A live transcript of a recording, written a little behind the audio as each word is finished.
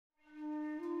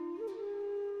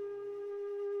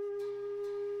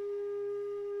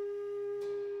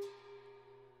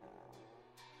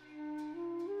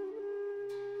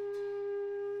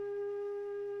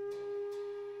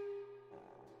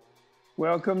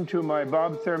Welcome to my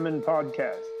Bob Thurman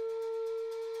podcast.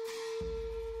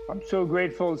 I'm so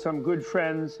grateful some good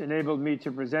friends enabled me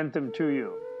to present them to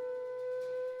you.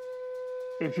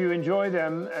 If you enjoy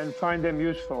them and find them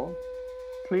useful,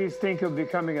 please think of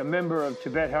becoming a member of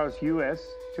Tibet House US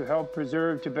to help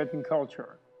preserve Tibetan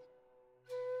culture.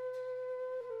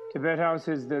 Tibet House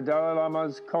is the Dalai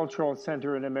Lama's cultural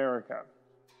center in America.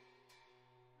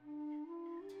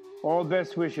 All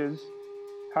best wishes.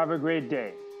 Have a great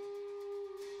day.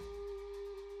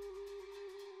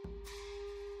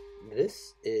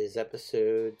 This is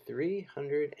episode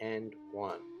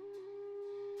 301.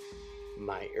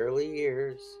 My Early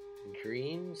Years,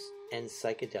 Dreams, and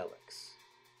Psychedelics.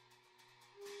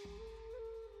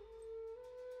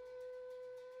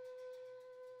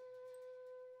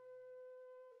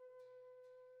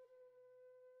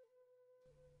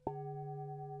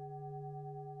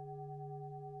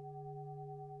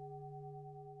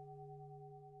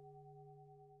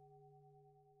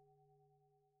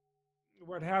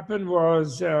 What happened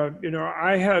was,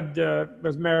 I had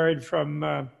was married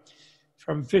from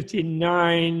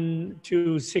 59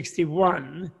 to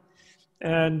 61,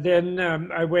 and then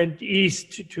I went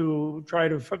east to try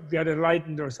to get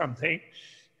enlightened or something,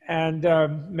 and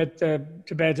met the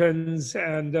Tibetans,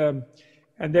 and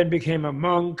then became a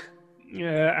monk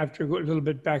after a little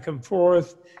bit back and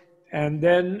forth. And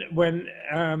then when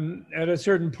at a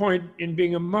certain point in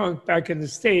being a monk back in the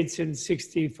States in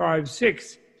 65,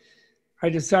 6, I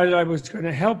decided I was going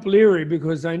to help Leary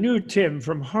because I knew Tim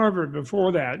from Harvard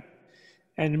before that,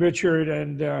 and Richard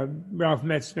and Ralph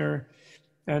Metzner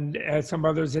and some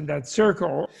others in that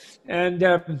circle. And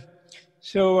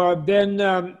so then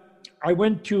I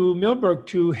went to Millbrook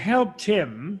to help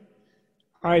Tim,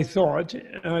 I thought,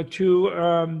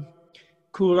 to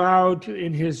cool out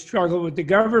in his struggle with the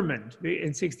government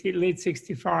in late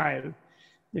 65,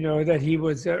 that he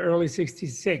was early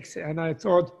 66. And I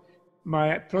thought,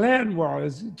 my plan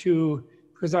was to,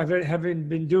 because I've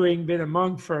been a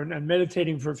monk and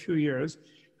meditating for a few years,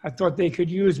 I thought they could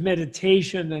use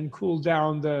meditation and cool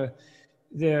down the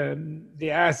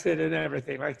acid and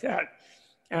everything like that.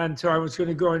 And so I was going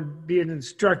to go and be an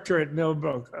instructor at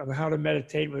Millbrook of how to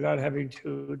meditate without having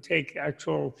to take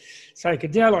actual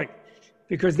psychedelic,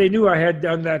 because they knew I had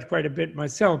done that quite a bit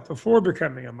myself before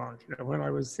becoming a monk, when I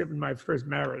was in my first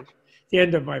marriage,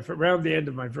 around the end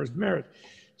of my first marriage.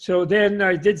 So then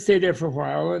I did stay there for a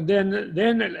while, and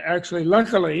then actually,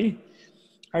 luckily,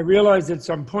 I realized at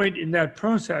some point in that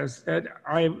process that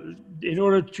in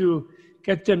order to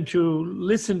get them to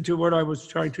listen to what I was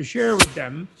trying to share with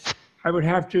them, I would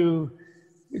have to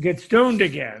get stoned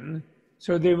again,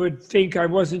 so they would think I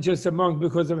wasn't just a monk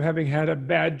because of having had a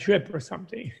bad trip or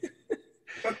something.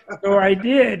 So I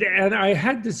did, and I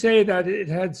had to say that it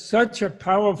had such a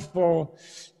powerful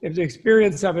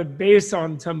experience of it based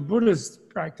on some Buddhist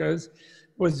practice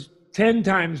was 10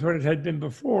 times what it had been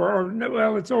before,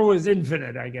 it's always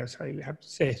infinite, I guess I have to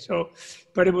say. So,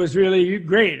 but it was really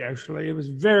great, actually. It was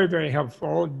very, very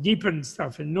helpful, deepened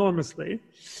stuff enormously.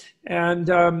 And,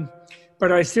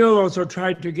 but I still also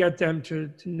tried to get them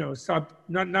to stop,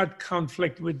 not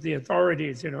conflict with the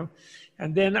authorities,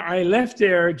 And then I left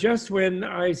there just when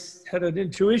I had an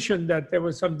intuition that there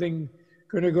was something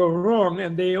going to go wrong.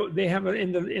 And they have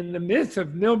in the myth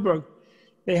of Millbrook,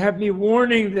 they have me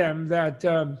warning them that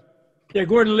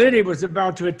Gordon Liddy was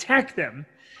about to attack them.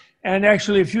 And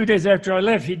actually, a few days after I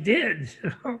left, he did.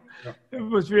 Yeah. It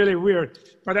was really weird.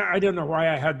 But I don't know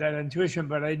why I had that intuition,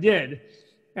 but I did.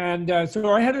 And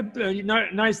so I had a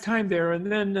nice time there. And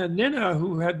then Nena,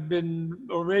 who had been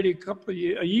already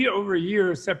over a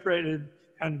year separated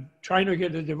and trying to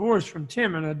get a divorce from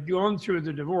Tim and had gone through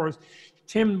the divorce,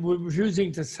 Tim was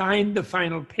refusing to sign the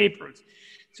final papers.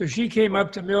 So she came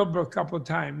up to Millbrook a couple of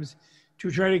times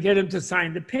to try to get him to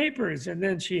sign the papers. And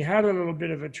then she had a little bit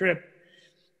of a trip.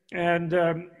 And,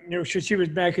 she was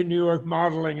back in New York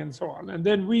modeling and so on. And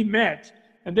then we met.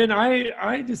 And then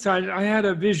I decided, I had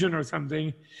a vision or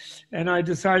something, and I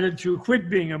decided to quit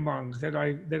being a monk, that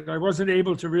I wasn't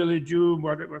able to really do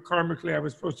what karmically I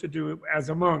was supposed to do as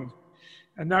a monk.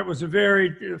 And that was a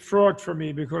very fraught for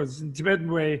me, because in Tibetan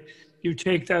way, you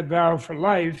take that vow for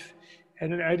life.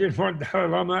 And I didn't want Dalai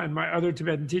Lama and my other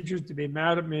Tibetan teachers to be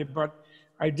mad at me, but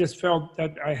I just felt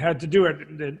that I had to do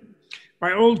it.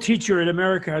 My old teacher in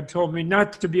America had told me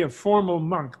not to be a formal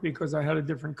monk because I had a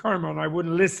different karma, and I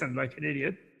wouldn't listen like an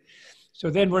idiot. So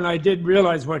then when I did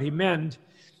realize what he meant,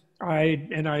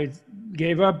 I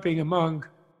gave up being a monk.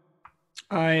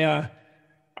 I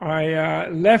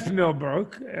left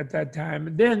Millbrook at that time.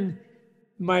 And then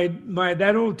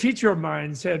that old teacher of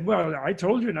mine said, well, I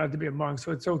told you not to be a monk,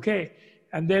 so it's okay.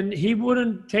 And then he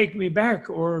wouldn't take me back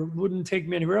or wouldn't take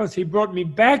me anywhere else. He brought me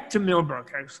back to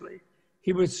Millbrook, actually.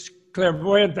 He was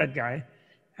clairvoyant, that guy.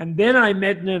 And then I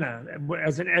met Nena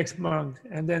as an ex-monk,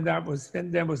 and then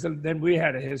then we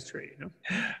had a history. You know?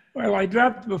 Well, I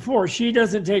dropped before. She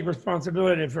doesn't take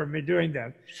responsibility for me doing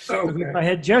that. Okay. I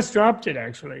had just dropped it,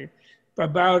 actually,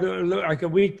 about like a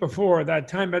week before that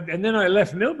time. And then I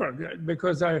left Millbrook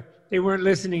because they weren't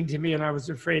listening to me, and I was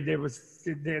afraid they were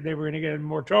going to get in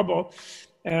more trouble.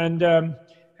 And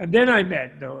then I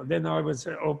met, though. Then I was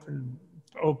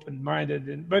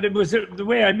open-minded, but it was the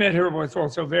way I met her was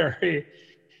also very,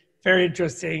 very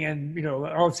interesting. And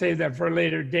I'll save that for a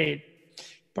later date.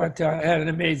 But I had an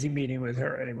amazing meeting with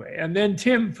her anyway. And then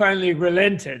Tim finally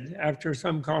relented after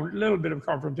some little bit of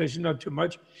confrontation, not too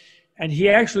much. And he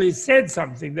actually said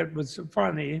something that was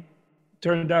funny,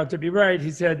 turned out to be right.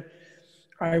 He said,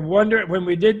 I wonder, when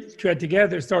we did start to get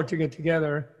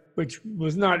together, which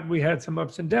was not, we had some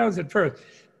ups and downs at first,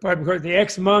 but because the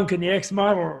ex-monk and the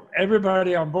ex-model,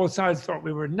 everybody on both sides thought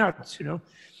we were nuts,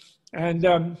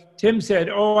 And Tim said,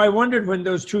 oh, I wondered when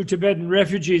those two Tibetan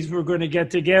refugees were going to get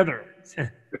together.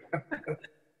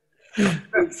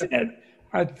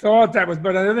 I thought that was,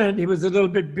 but on the other hand, he was a little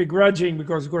bit begrudging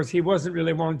because, of course, he wasn't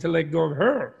really wanting to let go of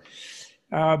her.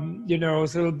 It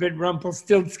was a little bit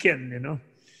Rumpelstiltskin,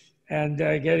 and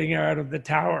getting her out of the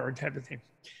tower type of thing.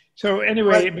 So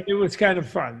anyway, it was kind of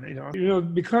fun,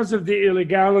 because of the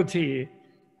illegality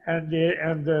and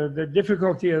the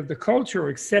difficulty of the culture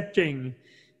accepting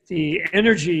the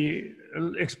energy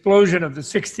explosion of the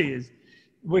 60s,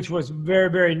 which was very,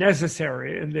 very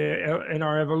necessary in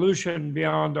our evolution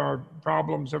beyond our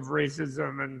problems of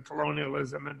racism and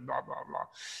colonialism and blah, blah, blah.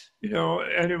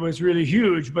 And it was really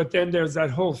huge. But then there's that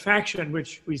whole faction,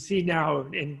 which we see now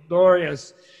in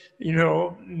glorious,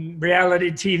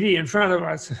 reality TV in front of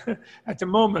us at the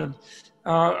moment,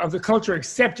 of the culture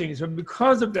accepting. So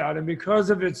because of that, and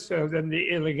because of its, then the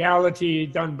illegality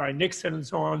done by Nixon and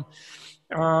so on,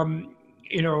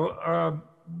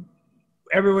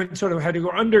 everyone sort of had to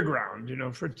go underground,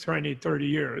 for 20, 30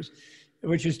 years,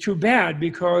 which is too bad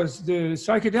because the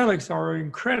psychedelics are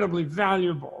incredibly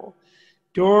valuable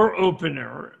door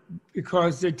opener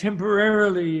because they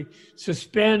temporarily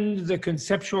suspend the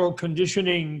conceptual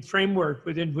conditioning framework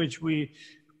within which we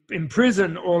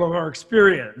imprison all of our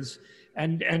experience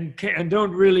and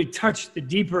don't really touch the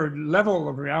deeper level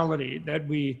of reality that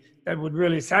would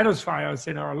really satisfy us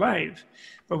in our life.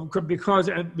 But because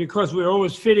we're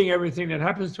always fitting everything that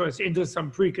happens to us into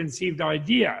some preconceived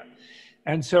idea.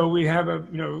 And so we have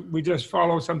we just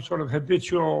follow some sort of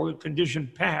habitual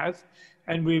conditioned path,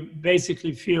 and we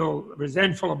basically feel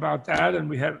resentful about that, and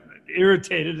we have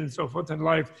irritated and so forth, and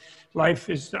life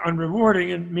is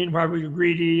unrewarding, and meanwhile we're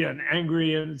greedy and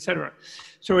angry and etc.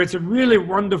 So it's a really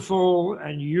wonderful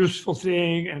and useful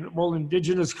thing, and all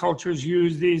indigenous cultures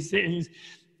use these things,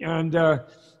 and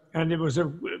it was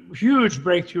a huge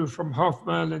breakthrough from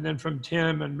Hoffman and then from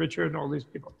Tim and Richard and all these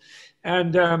people.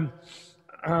 And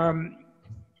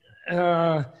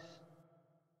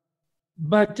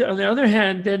but on the other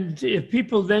hand, then if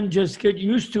people then just get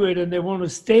used to it and they want to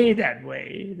stay that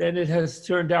way, then it has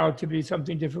turned out to be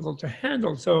something difficult to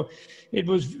handle. So it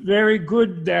was very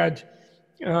good that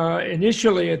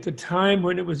initially at the time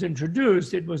when it was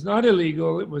introduced, it was not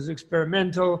illegal, it was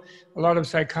experimental. A lot of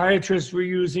psychiatrists were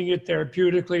using it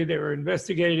therapeutically, they were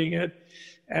investigating it.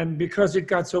 And because it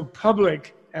got so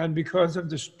public and because of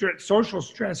the social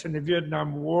stress in the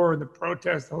Vietnam War and the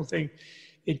protests, the whole thing,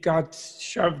 it got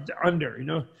shoved under,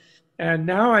 And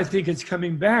now I think it's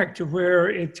coming back to where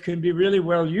it can be really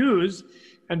well used.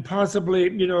 And possibly,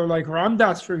 like Ram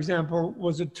Dass, for example,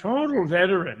 was a total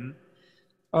veteran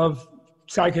of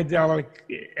psychedelic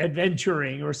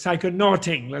adventuring or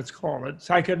psychonauting, let's call it,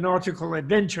 psychonautical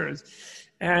adventures.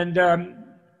 And a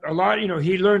lot,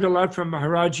 he learned a lot from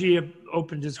Maharaji,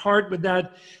 opened his heart with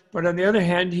that. But on the other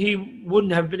hand, he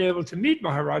wouldn't have been able to meet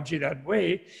Maharaji that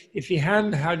way if he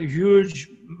hadn't had a huge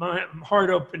heart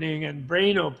opening and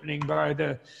brain opening by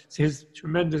his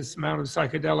tremendous amount of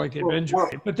psychedelic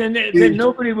adventure. But then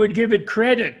nobody would give it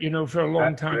credit, for a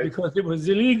long time because it was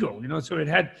illegal, So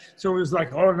it was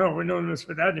like, oh no, we're not this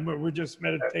for that anymore. We just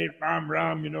meditate, Ram,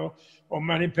 or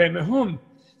Mani Padme Hum.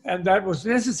 And that was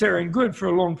necessary and good for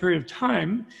a long period of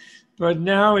time. But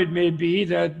now it may be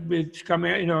that it's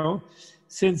coming,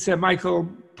 since Michael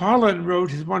Pollan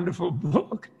wrote his wonderful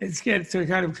book, it's kind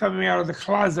of coming out of the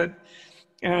closet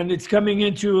and it's coming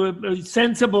into a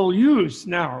sensible use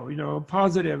now,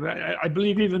 positive. I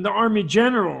believe even the Army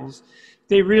generals,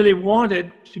 they really want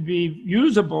it to be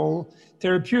usable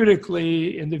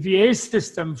therapeutically in the VA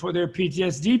system for their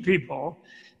PTSD people.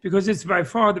 because it's by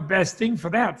far the best thing for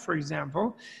that, for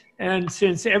example. And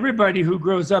since everybody who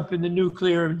grows up in the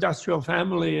nuclear industrial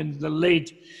family in the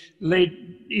late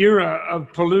era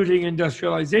of polluting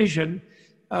industrialization,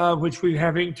 which we're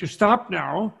having to stop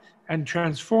now and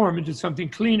transform into something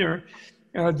cleaner,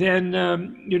 then,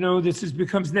 this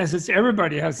becomes necessary.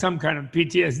 Everybody has some kind of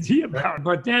PTSD about it.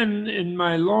 But then in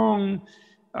my long,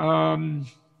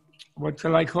 what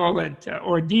shall I call it,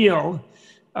 ordeal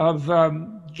of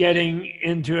getting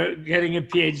a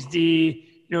PhD,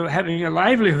 having a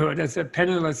livelihood as a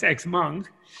penniless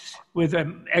ex-monk with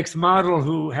an ex-model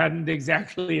who hadn't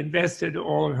exactly invested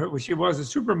all of her, well, she was a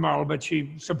supermodel, but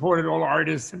she supported all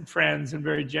artists and friends and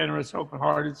very generous,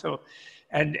 open-hearted,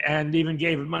 and even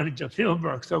gave money to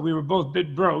Millbrook. So we were both a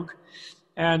bit broke,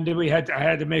 and I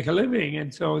had to make a living.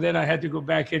 And so then I had to go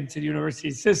back into the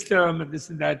university system and this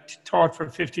and that, taught for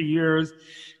 50 years,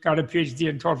 got a PhD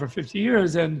and taught for 50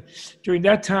 years. And during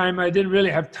that time, I didn't really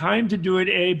have time to do it.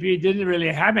 A, B, didn't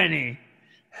really have any.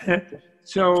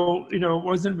 So,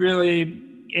 wasn't really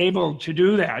able to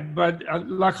do that. But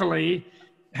luckily,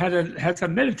 had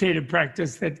some meditative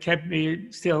practice that kept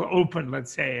me still open,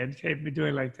 let's say, and kept me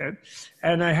doing like that.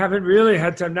 And I haven't really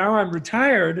had time. Now I'm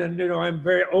retired, and I'm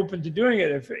very open to doing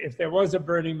it. If there was a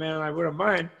Burning Man, I wouldn't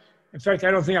mind. In fact,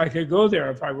 I don't think I could go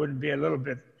there if I wouldn't be a little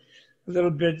bit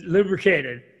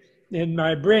lubricated in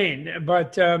my brain.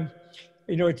 But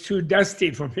it's too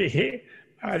dusty for me.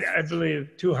 I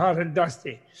believe too hot and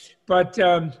dusty. But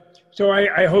so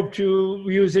I hope to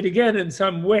use it again in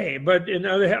some way, but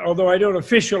although I don't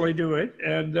officially do it,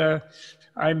 and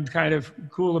I'm kind of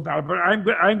cool about it, but I'm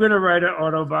going to write an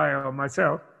autobio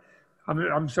myself.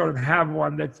 I'm sort of have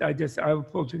one that I'll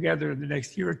pull together in the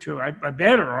next year or two. I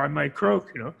better, or I might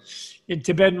croak, In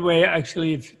Tibetan way,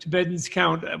 actually, if Tibetans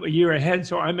count a year ahead,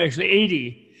 so I'm actually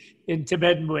 80 in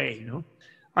Tibetan way,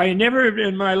 I never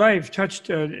in my life touched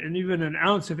even an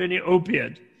ounce of any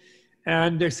opiate,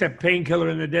 and except painkiller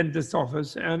in the dentist's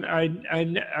office. And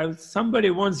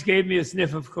somebody once gave me a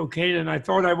sniff of cocaine, and I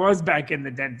thought I was back in the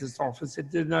dentist's office.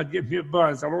 It did not give me a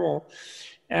buzz at all.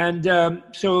 And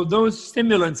so those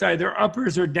stimulants, either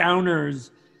uppers or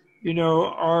downers,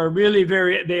 are really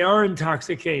they are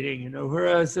intoxicating,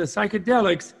 whereas the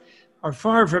psychedelics are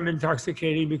far from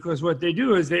intoxicating, because what they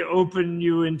do is they open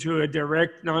you into a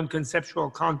direct non-conceptual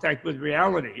contact with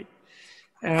reality,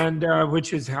 and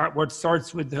which is what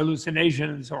starts with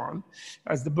hallucination and so on,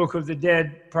 as the Book of the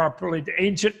Dead properly,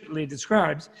 anciently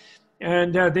describes.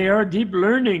 And they are deep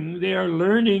learning. They are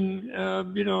learning,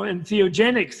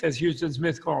 entheogenics, as Houston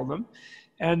Smith called them,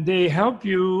 and they help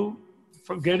you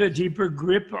get a deeper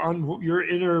grip on your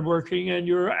inner working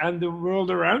and the world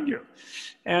around you.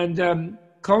 And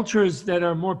cultures that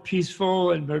are more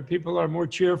peaceful and where people are more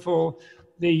cheerful,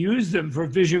 they use them for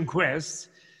vision quests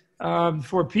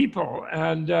for people.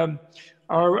 And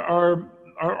our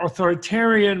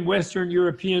authoritarian Western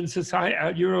European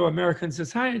Euro-American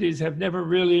societies have never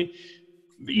really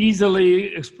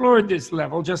easily explored this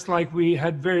level, just like we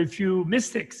had very few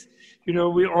mystics.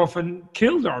 We often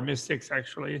killed our mystics,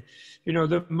 actually.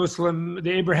 The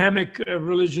Abrahamic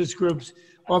religious groups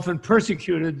often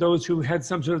persecuted those who had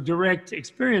some sort of direct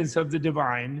experience of the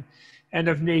divine and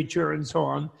of nature and so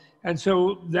on. And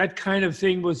so that kind of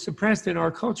thing was suppressed in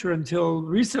our culture until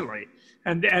recently.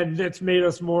 And that's made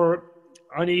us more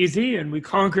uneasy, and we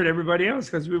conquered everybody else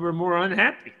because we were more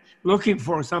unhappy, looking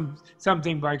for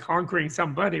something by conquering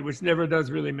somebody, which never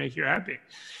does really make you happy.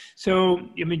 So,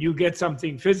 you get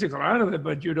something physical out of it,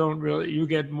 but you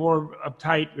get more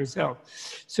uptight yourself.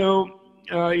 So,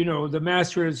 the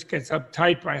master gets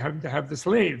uptight by having to have the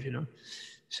slave,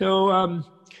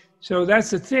 So that's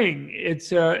the thing.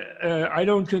 It's I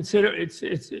don't consider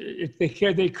they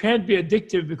can't be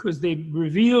addictive because they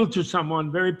reveal to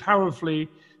someone very powerfully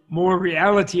more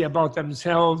reality about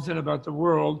themselves and about the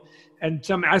world, and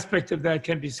some aspect of that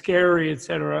can be scary,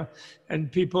 etc. And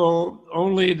people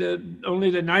only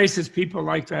the nicest people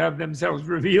like to have themselves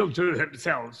revealed to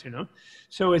themselves,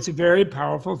 So it's a very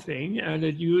powerful thing, and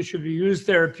it should be used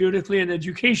therapeutically and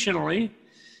educationally.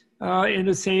 In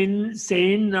a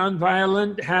sane,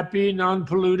 non-violent, happy,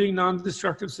 non-polluting,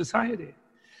 non-destructive society.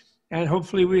 And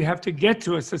hopefully we have to get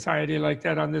to a society like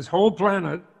that on this whole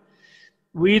planet.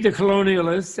 We, the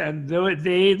colonialists, and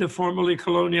they, the formerly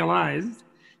colonialized,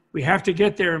 we have to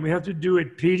get there, and we have to do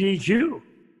it PDQ.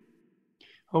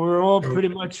 Or we're all pretty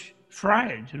much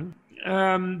fried.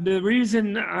 The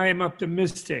reason I'm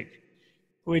optimistic,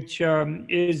 which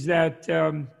is that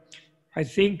I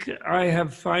think I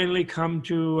have finally come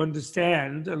to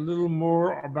understand a little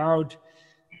more about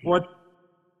what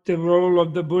the role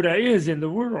of the Buddha is in the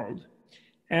world,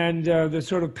 and the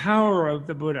sort of power of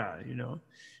the Buddha,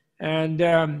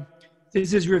 And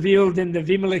this is revealed in the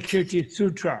Vimalakirti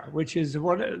Sutra, which is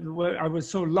what I was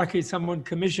so lucky someone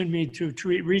commissioned me to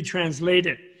retranslate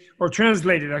it, or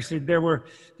translate it actually. There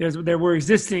were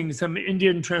existing some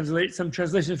some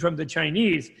translations from the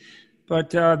Chinese,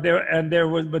 but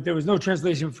there was no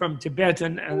translation from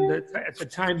Tibetan, and at the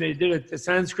time they did it, the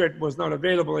Sanskrit was not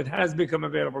available. It has become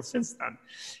available since then,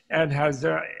 and has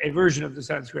a version of the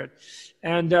Sanskrit.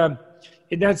 And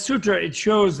in that sutra, it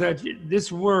shows that this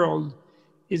world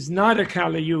is not a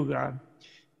Kali Yuga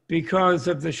because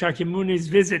of the Shakyamuni's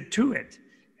visit to it.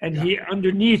 And he,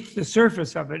 underneath the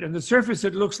surface of it, and the surface,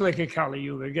 it looks like a Kali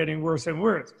Yuga, getting worse and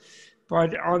worse.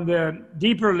 But on the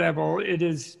deeper level,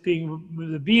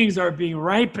 the beings are being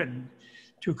ripened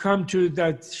to come to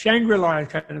that Shangri-La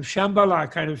kind of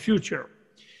Shambhala kind of future.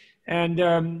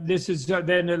 And this is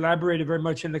then elaborated very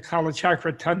much in the Kala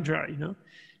Chakra Tantra,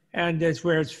 and that's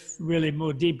where it's really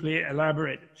more deeply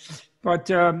elaborated. But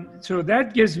so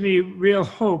that gives me real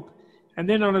hope. And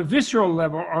then on a visceral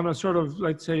level, on a sort of,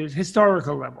 let's say,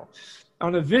 historical level,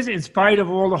 in spite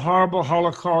of all the horrible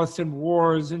Holocausts and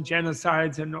wars and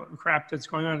genocides and crap that's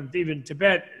going on, even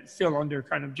Tibet is still under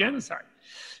kind of genocide,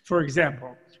 for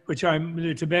example, which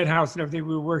the Tibet House and everything,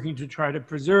 we were working to try to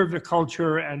preserve the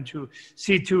culture and to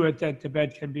see to it that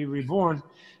Tibet can be reborn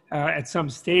at some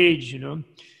stage,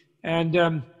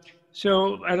 And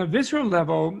so at a visceral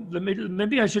level,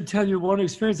 maybe I should tell you one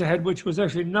experience I had, which was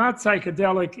actually not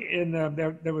psychedelic.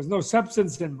 There was no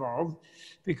substance involved,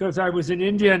 because I was in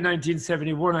India in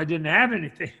 1971. I didn't have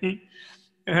anything,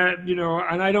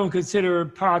 and I don't consider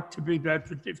pot to be that.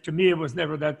 To me, it was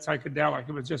never that psychedelic.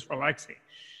 It was just relaxing,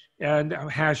 and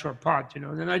hash or pot,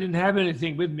 And I didn't have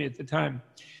anything with me at the time,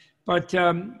 but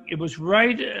it was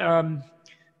right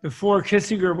before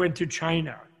Kissinger went to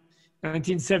China.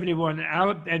 1971,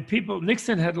 and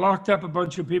Nixon had locked up a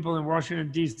bunch of people in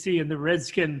Washington, D.C. in the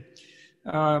Redskin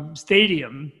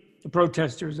Stadium, the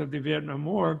protesters of the Vietnam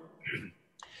War.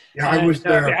 Yeah, I was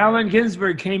there. Allen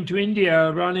Ginsberg came to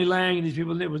India, Ronnie Lang, these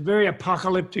people. It was a very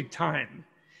apocalyptic time.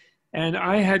 And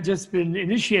I had just been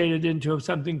initiated into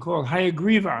something called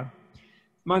Hayagriva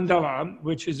Mandala,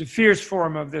 which is a fierce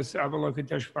form of this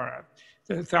Avalokiteshvara,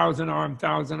 the 1,000-armed,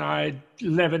 1,000-eyed,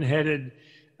 11-headed,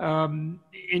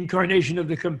 incarnation of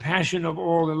the compassion of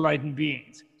all enlightened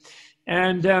beings.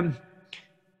 And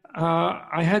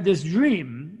I had this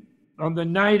dream on the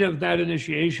night of that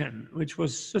initiation, which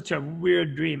was such a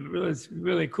weird dream. It was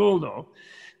really cool though,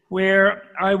 where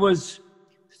I was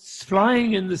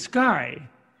flying in the sky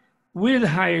with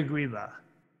Hayagriva.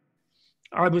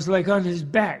 I was like on his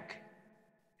back,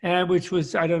 and which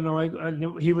was, I don't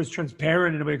know, he was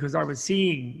transparent in a way because I was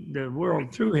seeing the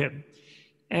world through him.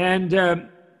 And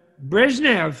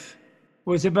Brezhnev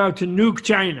was about to nuke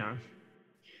China,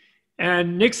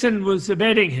 and Nixon was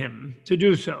abetting him to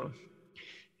do so.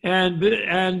 And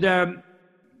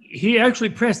he actually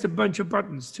pressed a bunch of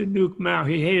buttons to nuke Mao.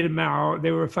 He hated Mao.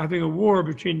 They were having a war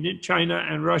between China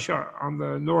and Russia on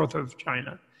the north of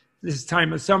China. This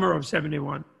time of summer of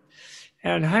 71.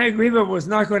 And Hayagriva was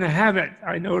not going to have it,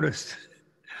 I noticed.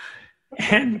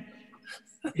 And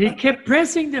he kept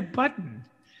pressing the button.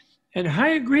 And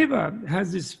Hayagriva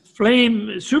has this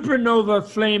supernova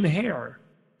flame hair,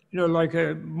 like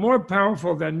a more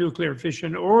powerful than nuclear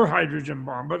fission or hydrogen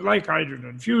bomb, but like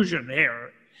hydrogen fusion hair.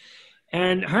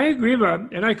 And Hayagriva,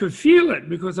 and I could feel it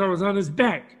because I was on his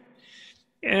back.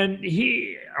 And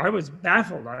I was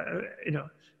baffled,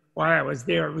 why I was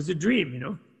there. It was a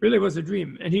dream, really was a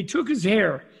dream. And he took his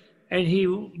hair and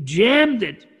he jammed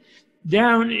it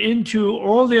down into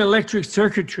all the electric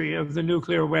circuitry of the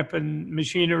nuclear weapon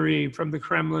machinery, from the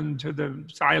Kremlin to the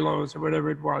silos or whatever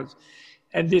it was.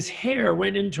 And this hair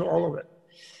went into all of it.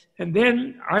 And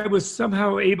then I was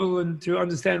somehow able to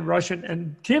understand Russian.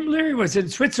 And Tim Leary was in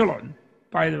Switzerland,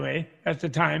 by the way, at the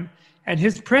time. And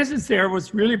his presence there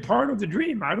was really part of the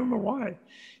dream. I don't know why.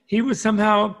 He was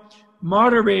somehow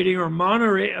moderating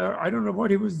I don't know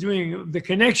what he was doing,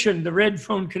 the red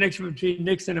phone connection between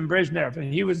Nixon and Brezhnev,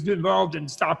 and he was involved in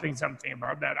stopping something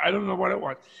about that. I don't know what it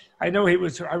was. I know he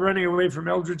was running away from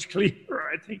Eldridge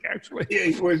Cleaver, I think, actually. Yeah,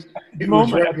 he was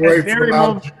running away from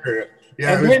Algeria.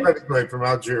 Yeah, he was running away from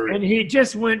Algeria. And he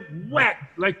just went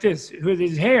whack like this with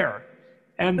his hair.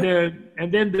 And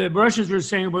then the Russians were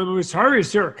saying, well, we're sorry,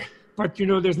 sir, but,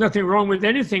 there's nothing wrong with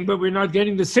anything, but we're not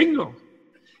getting the signal.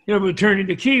 We're turning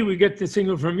the key, we get the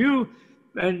signal from you,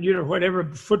 and, whatever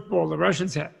football the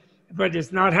Russians have. But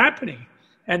it's not happening.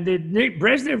 And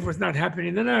Brezhnev was not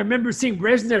happening. Then I remember seeing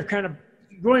Brezhnev kind of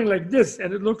going like this,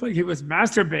 and it looked like he was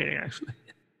masturbating, actually.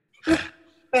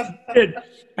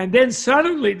 And then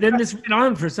suddenly, then this went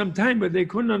on for some time, but they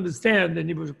couldn't understand.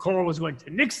 And a call was going to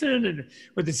Nixon, and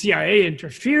with the CIA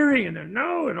interfering, and and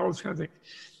all this kind of thing.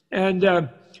 And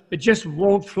it just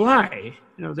won't fly,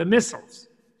 the missiles.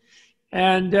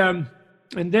 And then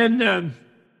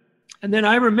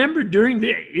I remember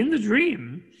in the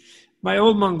dream, my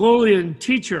old Mongolian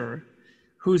teacher,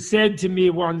 who said to me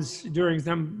once during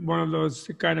one of those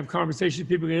kind of conversations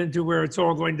people get into where it's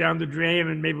all going down the drain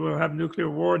and maybe we'll have nuclear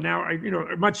war now, a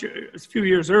few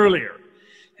years earlier.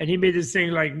 And he made this thing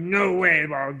like, no way,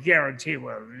 well, I'll guarantee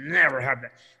we'll never have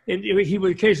that. And he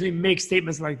would occasionally make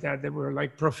statements like that were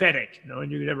like prophetic,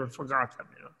 and you never forgot them,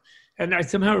 And I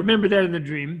somehow remember that in the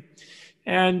dream.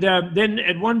 And then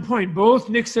at one point, both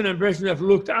Nixon and Brezhnev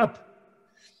looked up.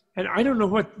 And I don't know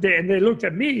what they looked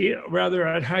at me, rather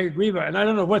at Hayagriva, and I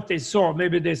don't know what they saw.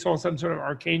 Maybe they saw some sort of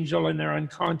archangel in their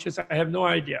unconscious. I have no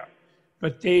idea.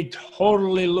 But they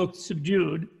totally looked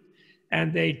subdued,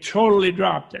 and they totally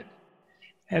dropped it.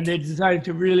 And they decided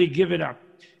to really give it up.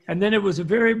 And then it was a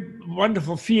very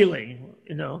wonderful feeling,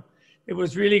 It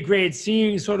was really great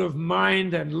seeing sort of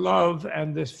mind and love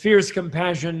and this fierce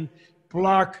compassion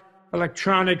block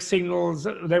electronic signals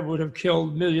that would have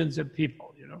killed millions of people.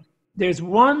 There's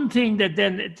one thing that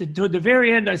then, to the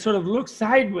very end, I sort of looked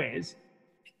sideways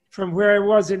from where I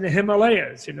was in the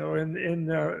Himalayas, in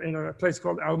a place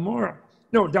called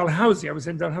Dalhousie. I was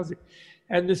in Dalhousie.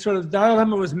 And this sort of Dalai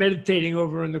Lama was meditating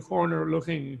over in the corner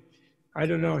looking, I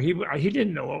don't know, he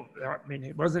didn't know,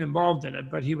 he wasn't involved in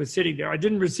it, but he was sitting there. I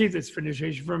didn't receive this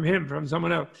initiation from him, from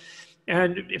someone else,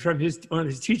 and from one of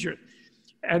his teachers.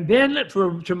 And then,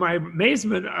 to my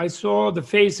amazement, I saw the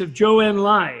face of Zhou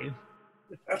Enlai.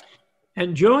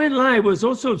 And Zhou Enlai was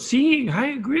also seeing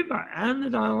Hayagriva and the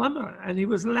Dalai Lama, and he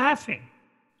was laughing.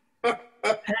 And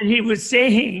he was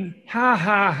saying, ha,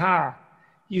 ha, ha.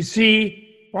 You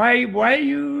see, why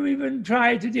you even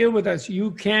try to deal with us?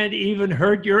 You can't even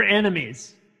hurt your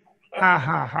enemies. Ha,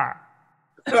 ha, ha.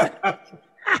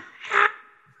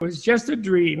 It was just a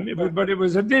dream, but it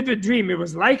was a vivid dream. It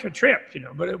was like a trip,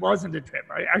 but it wasn't a trip.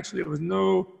 It was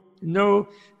no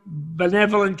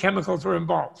benevolent chemicals were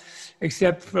involved,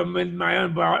 except from in my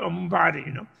own body,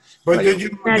 But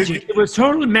magic. It was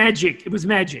totally magic. It was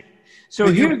magic.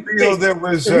 So here, there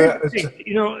was,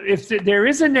 if there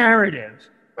is a narrative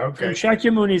from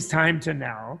Shakyamuni's time to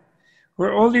now,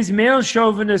 where all these male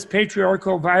chauvinist,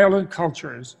 patriarchal, violent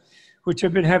cultures, which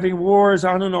have been having wars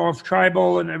on and off,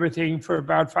 tribal and everything, for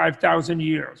about 5,000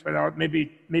 years, without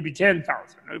maybe 10,000.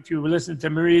 If you listen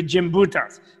to Maria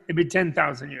Jimbutas, maybe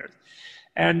 10,000 years.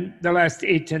 And the last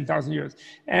 10,000 years.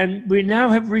 And we now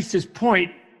have reached this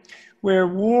point where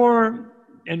war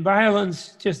and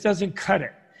violence just doesn't cut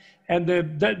it. And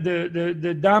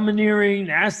the domineering,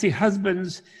 nasty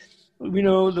husbands,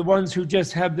 the ones who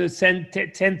just have the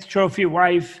 10th trophy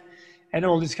wife and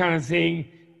all this kind of thing,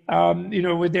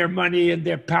 with their money and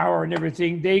their power and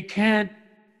everything, they can't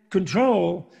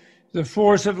control the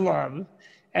force of love.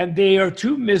 And they are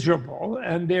too miserable,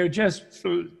 and they're just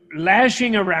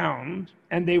lashing around,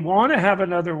 and they want to have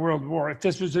another world war. If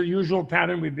this was the usual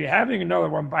pattern, we'd be having another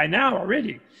one by now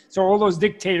already. So all those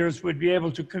dictators would be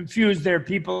able to confuse their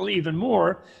people even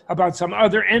more about some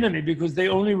other enemy, because they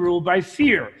only rule by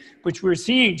fear, which we're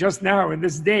seeing just now in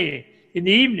this day, in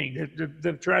the evening,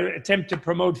 the try to attempt to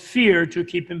promote fear to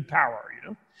keep in power,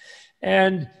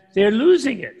 And they're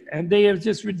losing it, and they are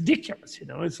just ridiculous,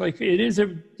 It's like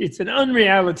it's an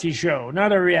unreality show,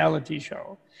 not a reality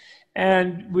show.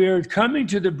 And we're coming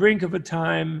to the brink of a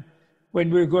time when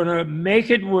we're going to make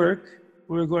it work.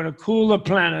 We're going to cool the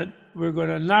planet. We're going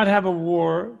to not have a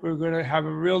war. We're going to have a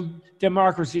real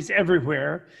democracies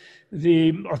everywhere.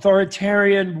 The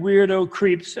authoritarian weirdo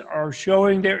creeps are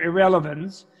showing their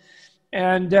irrelevance,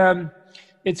 and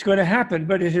it's going to happen.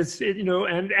 But it is,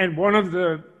 and one of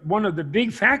the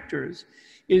big factors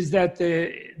is that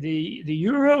the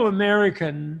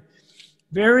Euro-American,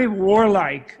 very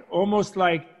warlike, almost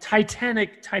like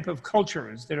Titanic type of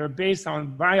cultures that are based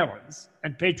on violence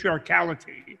and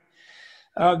patriarchality,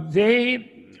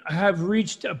 they have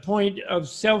reached a point of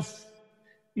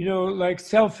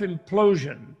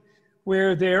self-implosion,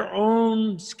 where their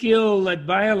own skill at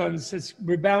violence has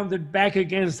rebounded back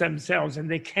against themselves and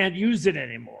they can't use it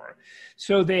anymore.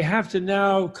 So they have to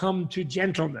now come to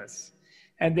gentleness,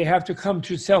 and they have to come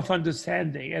to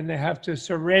self-understanding, and they have to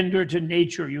surrender to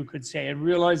nature, you could say, and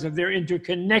realize of their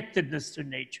interconnectedness to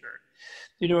nature.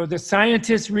 The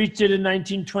scientists reached it in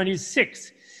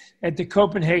 1926 at the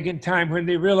Copenhagen time, when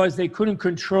they realized they couldn't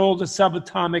control the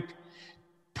subatomic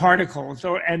particles,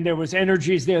 and there was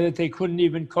energies there that they couldn't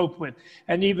even cope with.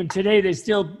 And even today, they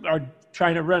still are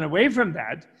trying to run away from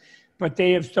that. but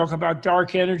they have talked about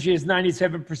dark energy as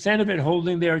 97% of it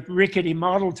holding their rickety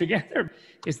model together.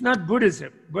 It's not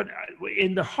Buddhism, but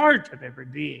in the heart of every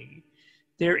being,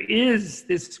 there is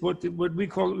this what we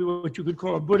call, what you could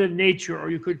call a Buddha nature, or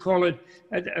you could call it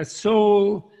a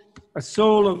soul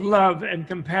of love and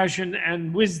compassion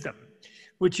and wisdom,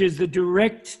 which is the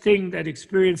direct thing that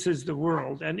experiences the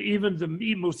world. And even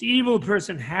the most evil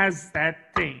person has that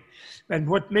thing. And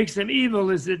what makes them evil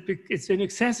is that it's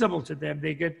inaccessible to them.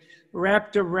 They get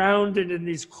wrapped around it in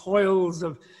these coils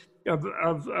of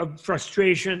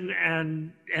frustration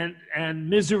and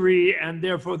misery, and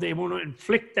therefore they want to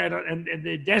inflict that, and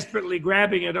they're desperately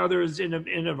grabbing at others in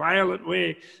a violent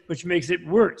way, which makes it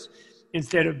worse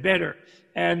instead of better.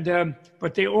 And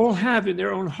but they all have in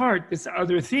their own heart this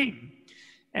other thing.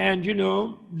 And you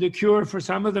know, the cure for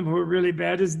some of them who are really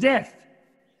bad is death.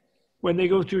 When they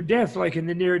go through death, like in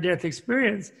the near-death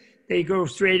experience, they go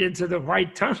straight into the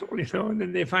white tunnel, you know, and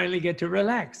then they finally get to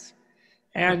relax.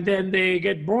 And then they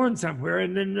get born somewhere,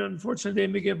 and then unfortunately they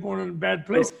may get born in a bad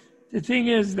place. The thing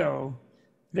is, though,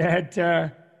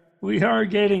 that we are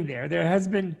getting there. There has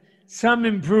been some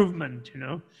improvement, you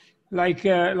know. Like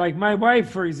my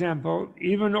wife, for example,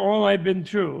 even all I've been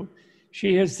through,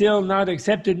 she has still not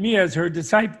accepted me as her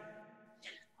disciple.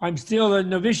 I'm still a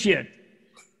novitiate.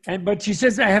 But she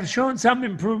says I have shown some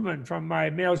improvement from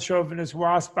my male chauvinist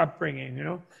WASP upbringing, you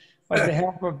know, by the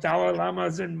help of Dalai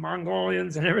Lamas and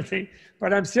Mongolians and everything.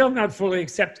 But I'm still not fully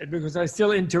accepted because I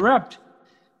still interrupt.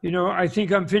 You know, I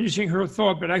think I'm finishing her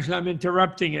thought, but actually I'm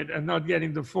interrupting it and not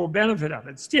getting the full benefit of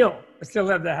it. Still, I still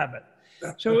have the habit.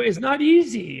 So it's not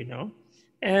easy, you know.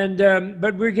 And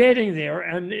but we're getting there.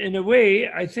 And in a way,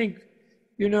 I think,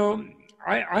 you know,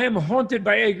 I am haunted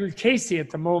by Edgar Casey at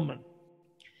the moment.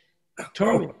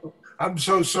 Totally. Oh, I'm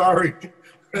so sorry.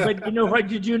 But you know what?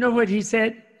 Did you know what he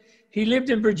said? He lived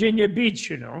in Virginia Beach,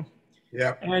 you know.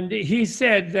 Yeah. And he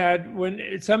said that when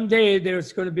someday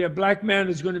there's going to be a black man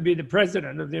who's going to be the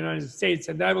president of the United States,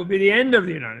 and that will be the end of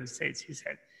the United States, he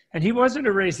said. And he wasn't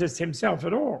a racist himself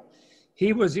at all.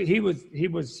 He was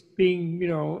being, you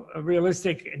know,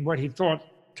 realistic in what he thought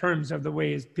in terms of the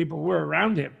ways people were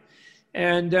around him.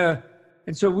 And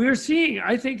so we're seeing,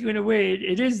 I think in a way,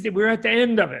 we're at the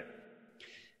end of it.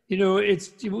 You know,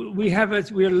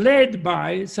 we're led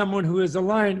by someone who is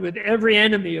aligned with every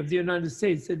enemy of the United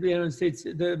States,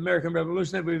 the American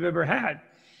Revolution that we've ever had,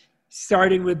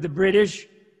 starting with the British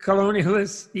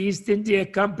colonialists, the East India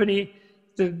Company,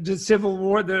 the Civil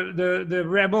War, the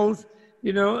rebels,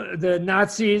 you know, the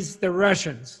Nazis, the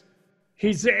Russians.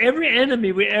 He's every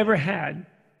enemy we ever had.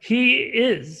 He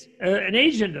is an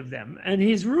agent of them, and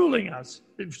he's ruling us,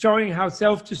 showing how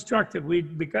self-destructive we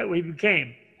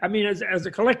became. I mean, as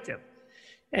a collective.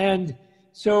 And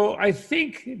so I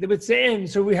think that it's the end,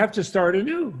 so we have to start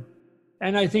anew.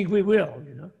 And I think we will,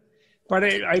 you know. But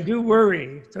I do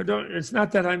worry. So it's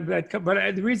not that I'm that,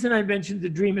 but the reason I mentioned the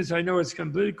dream is I know it's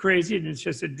completely crazy and it's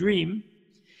just a dream.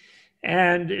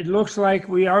 And it looks like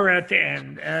we are at the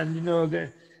end. And, you know,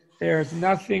 there's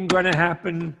nothing going to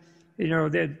happen, you know,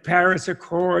 the Paris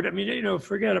Accord. I mean, you know,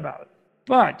 forget about it.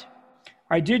 But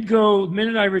I did go, the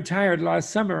minute I retired last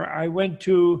summer, I went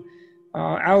to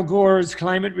Al Gore's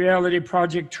Climate Reality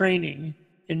Project training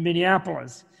in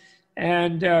Minneapolis.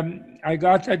 And I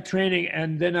got that training,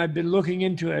 and then I've been looking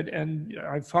into it, and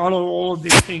I follow all of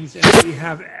these things, and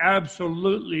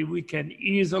we can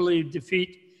easily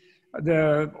defeat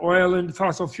the oil and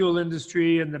fossil fuel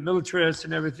industry and the militarists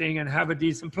and everything and have a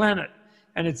decent planet.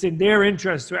 And it's in their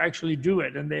interest to actually do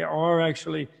it. And they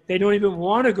don't even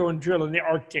want to go and drill in the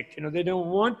Arctic. You know, they don't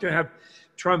want to have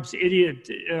Trump's idiot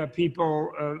people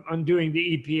undoing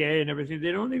the EPA and everything.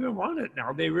 They don't even want it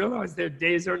now. They realize their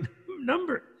days are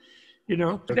numbered, you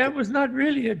know. But that was not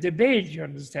really a debate, you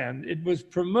understand. It was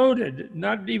promoted,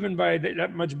 not even by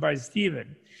that much by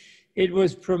Stephen. It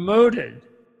was promoted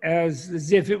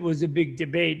as if it was a big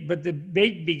debate. But the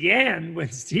debate began when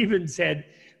Stephen said,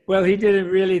 well, he didn't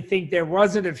really think there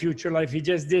wasn't a future life. He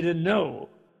just didn't know.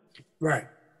 Right.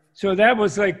 So that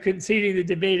was like conceding the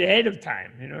debate ahead of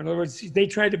time. You know, in other words, they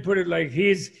tried to put it like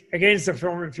he's against the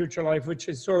form of future life, which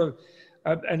is sort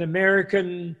of an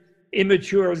American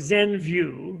immature Zen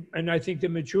view. And I think the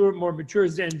more mature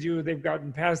Zen view, they've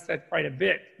gotten past that quite a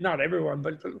bit. Not everyone,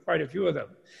 but quite a few of them.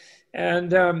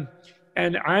 And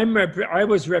I am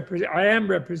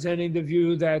representing the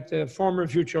view that the former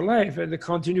future life and the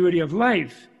continuity of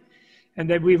life, and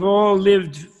that we've all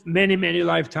lived many, many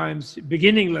lifetimes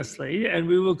beginninglessly, and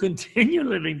we will continue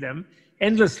living them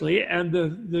endlessly. And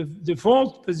the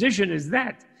default position is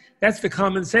that. That's the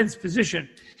common sense position.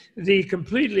 The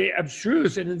completely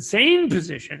abstruse and insane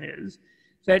position is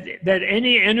that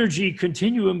any energy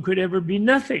continuum could ever be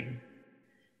nothing.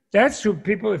 That's true.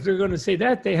 People, if they're going to say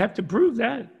that, they have to prove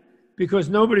that, because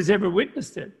nobody's ever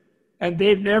witnessed it. And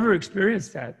they've never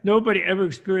experienced that. Nobody ever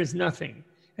experienced nothing.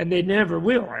 And they never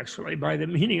will, actually, by the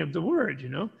meaning of the word,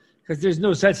 because there's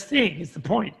no such thing, is the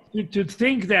point. To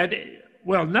think that,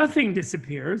 well, nothing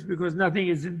disappears because nothing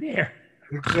isn't there.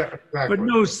 Exactly. But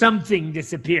no, something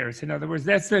disappears. In other words,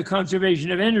 that's the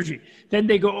conservation of energy. Then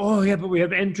they go, oh, yeah, but we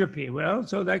have entropy. Well,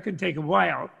 so that can take a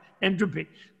while, entropy.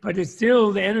 But it's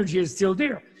still, the energy is still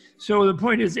there. So the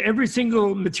point is, every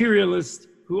single materialist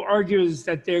who argues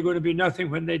that they're going to be nothing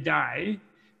when they die,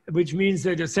 which means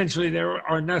that essentially they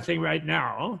are nothing right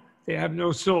now, they have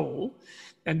no soul,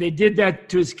 and they did that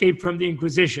to escape from the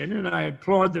Inquisition, and I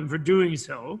applaud them for doing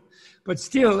so. But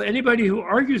still, anybody who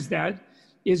argues that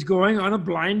is going on a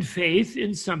blind faith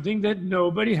in something that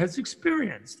nobody has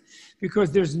experienced,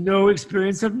 because there's no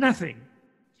experience of nothing.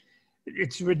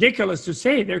 It's ridiculous to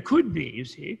say there could be, you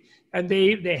see, and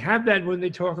they have that when they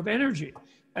talk of energy.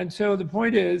 And so the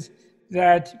point is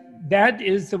that that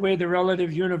is the way the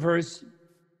relative universe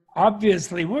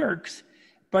obviously works,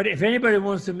 but if anybody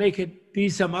wants to make it be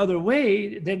some other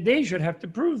way, then they should have to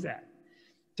prove that.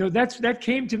 So that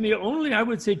came to me only, I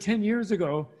would say, 10 years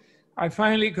ago. I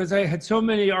finally, because I had so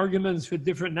many arguments with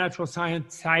different natural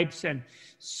science types and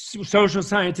social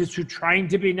scientists who are trying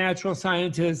to be natural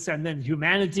scientists, and then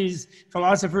humanities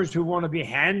philosophers who want to be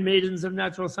handmaidens of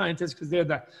natural scientists because they're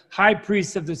the high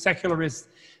priests of the secularist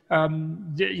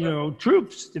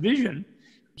troops division.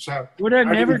 So Buddha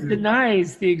never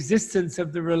denies the existence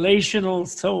of the relational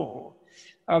soul,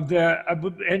 and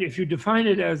if you define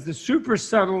it as the super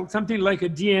subtle, something like a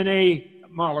DNA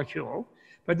molecule,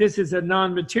 but this is a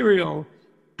non-material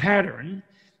pattern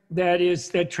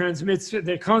that transmits,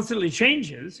 that constantly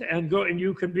changes, and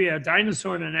you can be a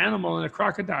dinosaur and an animal and a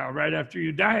crocodile right after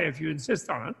you die if you insist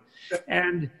on it.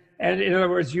 And in other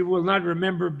words, you will not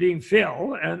remember being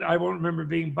Phil, and I won't remember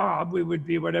being Bob. We would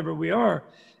be whatever we are,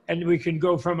 and we can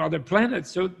go from other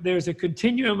planets. So there's a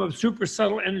continuum of super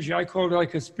subtle energy. I call it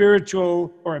like a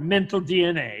spiritual or a mental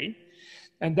DNA.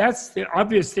 And that's the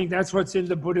obvious thing. That's what's in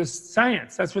the Buddhist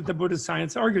science. That's what the Buddhist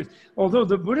science argues. Although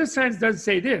the Buddhist science does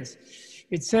say this.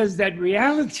 It says that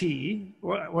reality,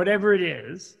 whatever it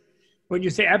is, when you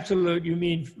say absolute, you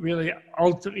mean really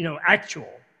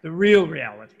actual, the real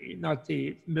reality, not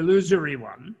the illusory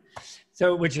one,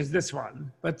 so which is this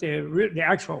one, but the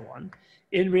actual one.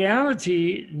 In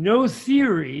reality, no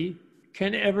theory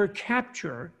can ever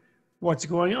capture what's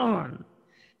going on.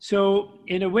 So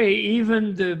in a way,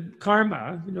 even the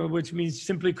karma, which means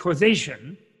simply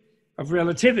causation of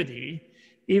relativity,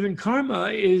 even karma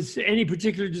is, any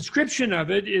particular description of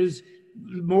it is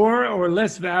more or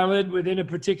less valid within a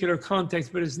particular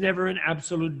context, but it's never an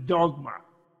absolute dogma,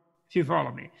 if you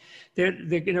follow me.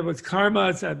 With karma,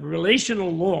 it's a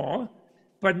relational law,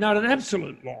 but not an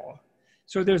absolute law.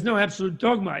 So there's no absolute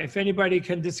dogma. If anybody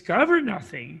can discover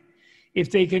nothing, if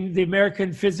they can, the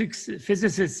American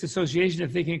Physicists Association,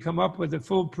 if they can come up with a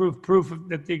foolproof proof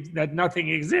that nothing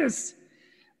exists,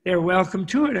 they're welcome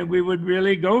to it, and we would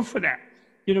really go for that.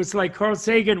 It's like Carl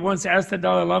Sagan once asked the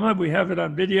Dalai Lama, we have it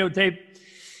on videotape,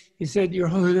 he said, Your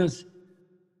Holiness,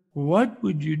 what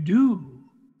would you do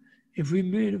if we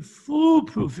made a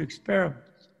foolproof experiment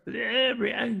with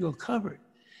every angle covered,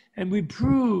 and we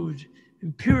proved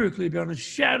empirically beyond a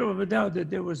shadow of a doubt that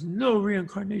there was no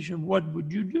reincarnation? What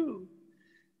would you do?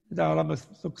 The Dalai Lama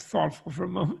looked thoughtful for a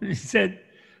moment, and he said,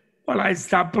 well, I'd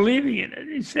stop believing in it,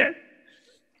 he said.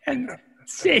 And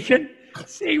Sagan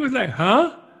was like,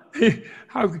 huh?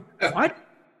 How, what?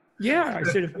 Yeah, I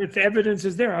said, if the evidence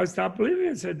is there, I'll stop believing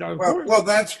it. I said, of course. Well,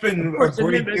 that's been a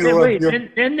great deal.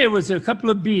 Then there was a couple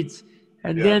of beats,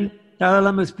 and then Dalai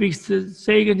Lama speaks to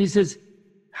Sagan. He says,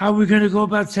 how are we going to go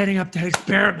about setting up that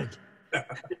experiment?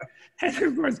 And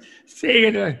of course,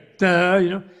 Sagan,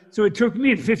 So it took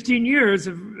me 15 years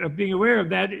of being aware of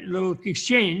that little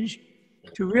exchange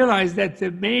to realize that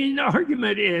the main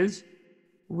argument is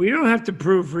we don't have to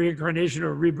prove reincarnation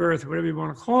or rebirth, whatever you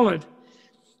want to call it.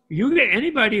 You get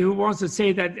anybody who wants to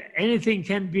say that anything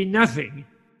can be nothing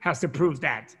has to prove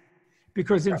that,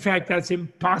 because in fact that's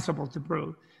impossible to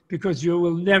prove, because you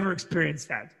will never experience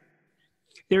that.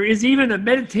 There is even a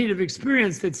meditative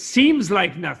experience that seems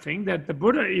like nothing, that the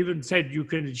Buddha even said you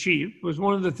can achieve. It was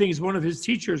one of the things one of his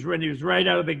teachers, when he was right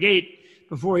out of the gate,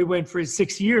 before he went for his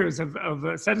 6 years of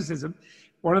asceticism,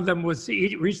 one of them was,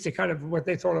 he reached a kind of what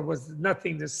they thought of was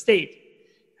nothingness state.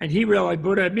 And he realized,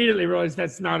 Buddha immediately realized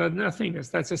that's not a nothingness.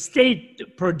 That's a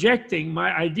state projecting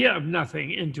my idea of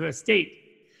nothing into a state.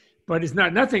 But it's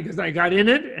not nothing because I got in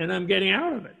it and I'm getting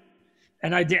out of it.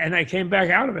 And I came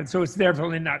back out of it. So it's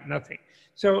definitely not nothing.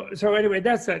 So anyway,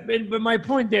 that's that. But my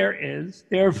point there is,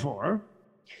 therefore,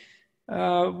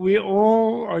 We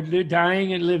all are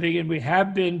dying and living, and we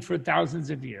have been for thousands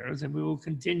of years, and we will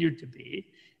continue to be.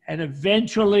 And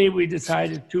eventually we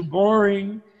decided too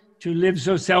boring to live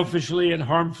so selfishly and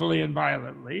harmfully and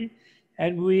violently.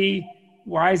 And we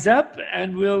wise up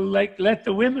and we'll let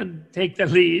the women take the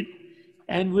lead,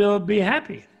 and we'll be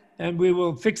happy. And we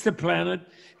will fix the planet.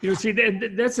 You know, see,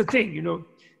 that's the thing, you know.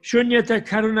 Shunyata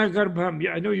karuna garbham.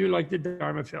 I know you like the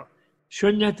Dharma film.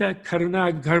 Shunyata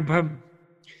karuna garbham.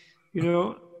 You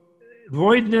know,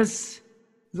 voidness,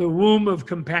 the womb of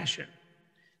compassion.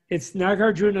 It's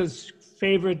Nagarjuna's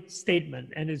favorite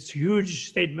statement, and it's a huge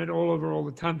statement all over all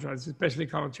the tantras, especially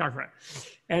Kala Chakra.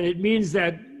 And it means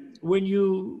that when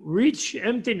you reach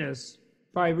emptiness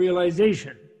by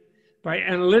realization, by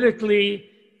analytically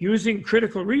using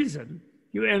critical reason,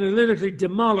 you analytically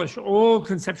demolish all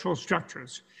conceptual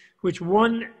structures, which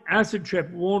one acid trip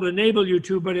won't enable you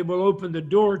to, but it will open the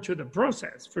door to the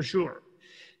process for sure.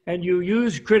 And you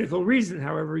use critical reason,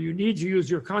 however, you need to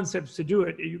use your concepts to do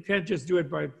it. You can't just do it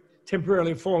by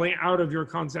temporarily falling out of your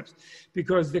concepts,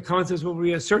 because the concepts will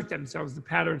reassert themselves. The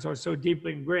patterns are so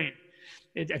deeply ingrained.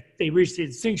 They reach the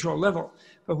instinctual level.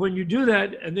 But when you do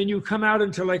that, and then you come out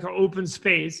into like an open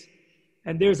space,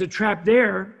 and there's a trap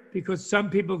there, because some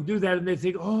people do that and they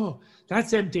think, oh,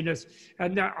 that's emptiness.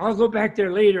 And I'll go back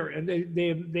there later. And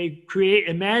they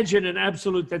imagine an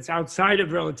absolute that's outside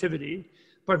of relativity.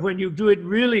 But when you do it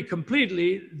really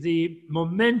completely, the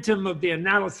momentum of the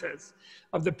analysis,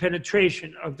 of the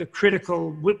penetration, of the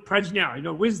critical prajna, you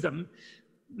know, wisdom,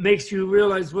 makes you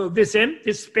realize, well, this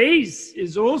space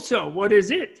is also, what is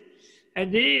it?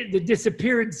 And the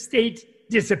disappeared state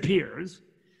disappears.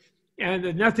 And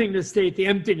the nothingness state, the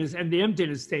emptiness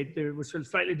state, they were sort of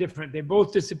slightly different. They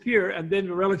both disappear, and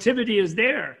then relativity is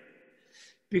there.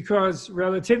 Because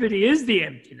relativity is the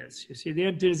emptiness. You see, the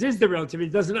emptiness is the relativity.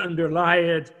 It doesn't underlie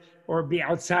it or be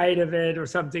outside of it or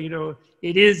something, you know.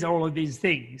 It is all of these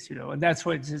things, you know. And that's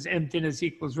what it says, emptiness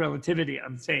equals relativity,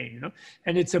 I'm saying, you know.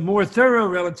 And it's a more thorough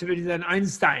relativity than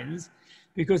Einstein's,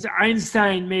 because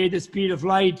Einstein made the speed of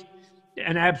light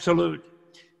an absolute,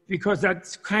 because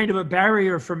that's kind of a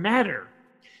barrier for matter.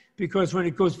 Because when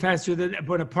it goes faster than,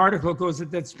 when a particle goes at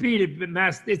that speed,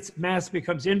 its mass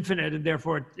becomes infinite, and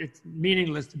therefore it's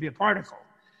meaningless to be a particle,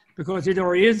 because it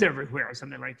already is everywhere or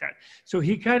something like that. So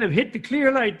he kind of hit the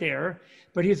clear light there,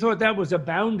 but he thought that was a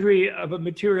boundary of a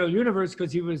material universe,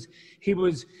 because he was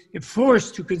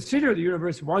forced to consider the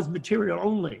universe was material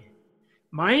only.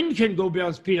 Mind can go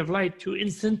beyond speed of light to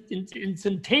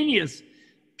instantaneous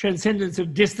transcendence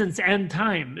of distance and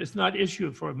time. It's not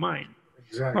issue for mind.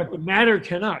 Exactly. But the matter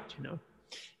cannot, you know.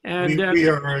 And so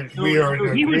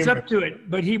he was up to it,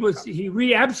 but he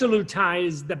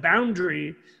re-absolutized the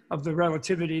boundary of the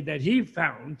relativity that he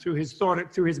found through his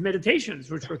thought, through his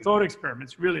meditations, which were thought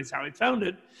experiments. Really, is how he found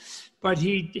it. But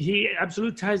he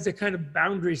absolutized the kind of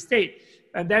boundary state.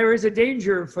 And there is a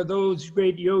danger for those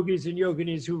great yogis and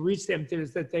yoginis who reach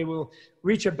emptiness, that they will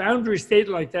reach a boundary state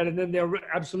like that, and then they'll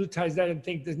absolutize that and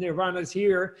think that nirvana is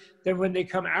here. Then when they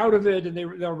come out of it, and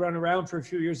they'll run around for a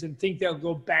few years and think they'll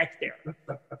go back there.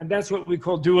 And that's what we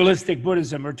call dualistic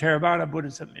Buddhism, or Theravada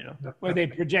Buddhism, you know, where they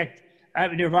project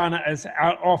nirvana as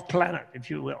off planet, if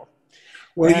you will.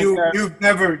 Well, and,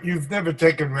 you've never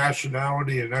taken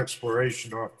rationality and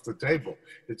exploration off the table.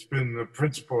 It's been the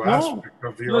principal aspect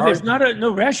of your argument. There's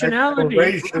no rationality.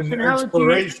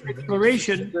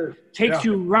 Exploration takes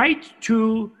you right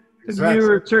to the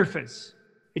mirror surface.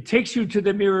 It takes you to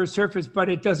the mirror surface, but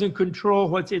it doesn't control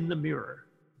what's in the mirror.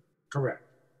 Correct.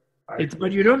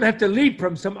 But you don't have to leap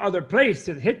from some other place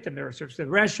to hit the mirror surface. The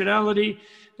rationality,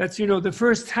 that's, you know, the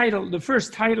first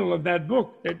title of that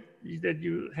book that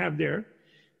you have there.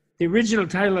 The original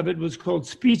title of it was called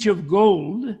Speech of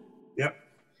Gold. Yep.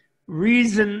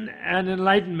 Reason and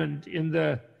Enlightenment in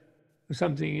the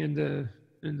philosophy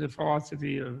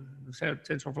of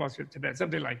central philosophy of Tibet,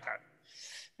 something like that.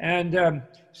 And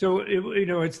so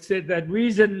it's that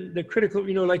reason, the critical,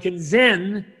 you know, like in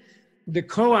Zen, the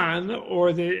koan,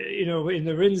 or the, you know, in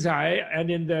the Rinzai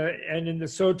and in the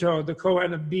Soto, the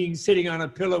koan of being sitting on a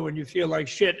pillow when you feel like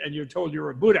shit and you're told you're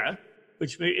a Buddha,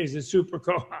 which is a super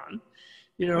koan.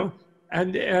 You know,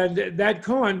 and that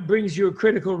koan brings your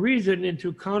critical reason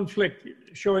into conflict,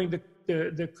 showing the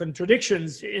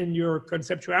contradictions in your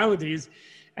conceptualities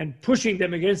and pushing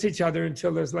them against each other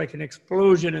until there's like an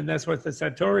explosion, and that's what the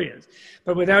Satori is.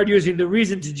 But without using the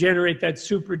reason to generate that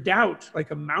super doubt, like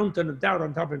a mountain of doubt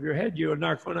on top of your head, you're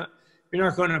not gonna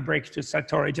break to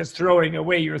Satori, just throwing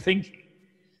away your thinking.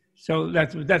 So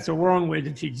that's a wrong way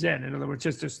to teach Zen. In other words,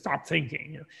 just to stop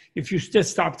thinking. You know, if you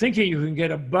just stop thinking, you can get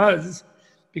a buzz,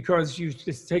 because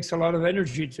it takes a lot of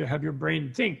energy to have your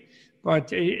brain think.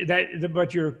 but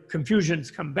but your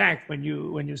confusions come back when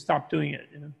you stop doing it.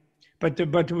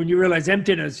 But when you realize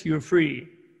emptiness, you're free,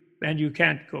 and you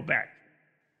can't go back.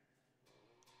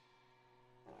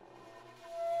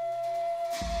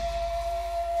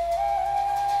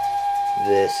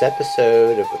 This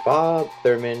episode of the Bob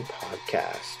Thurman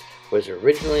Podcast was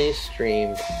originally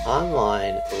streamed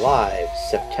online live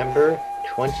September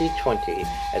 2020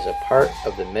 as a part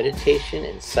of the Meditation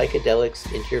and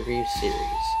Psychedelics interview series.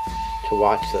 To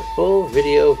watch the full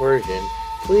video version,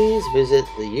 please visit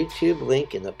the YouTube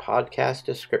link in the podcast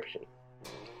description.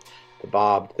 The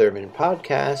Bob Thurman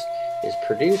Podcast is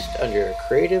produced under a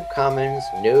Creative Commons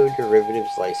No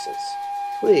Derivatives license.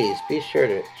 Please be sure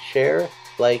to share,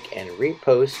 like, and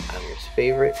repost on your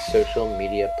favorite social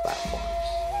media platforms.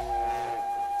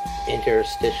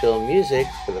 Interstitial music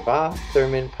for the Bob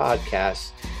Thurman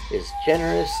Podcast is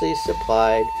generously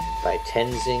supplied by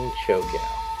Tenzing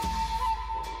Chogyal.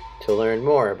 To learn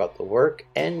more about the work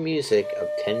and music of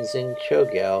Tenzing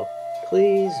Chogyal,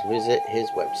 please visit his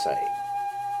website.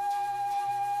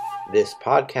 This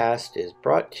podcast is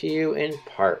brought to you in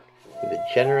part with the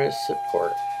generous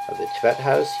support of the Tibet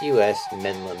House US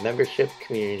Menla membership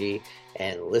community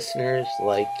and listeners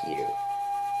like you.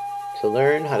 To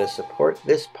learn how to support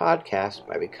this podcast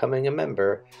by becoming a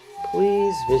member,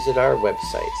 please visit our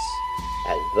websites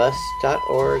at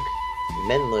thus.org,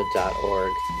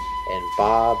 menla.org, and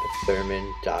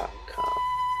bobthurman.com.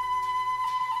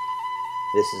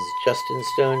 This is Justin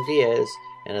Stone Diaz,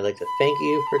 and I'd like to thank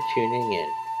you for tuning in.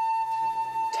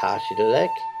 Tashi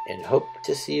Dolek, and hope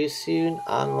to see you soon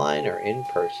online or in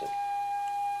person.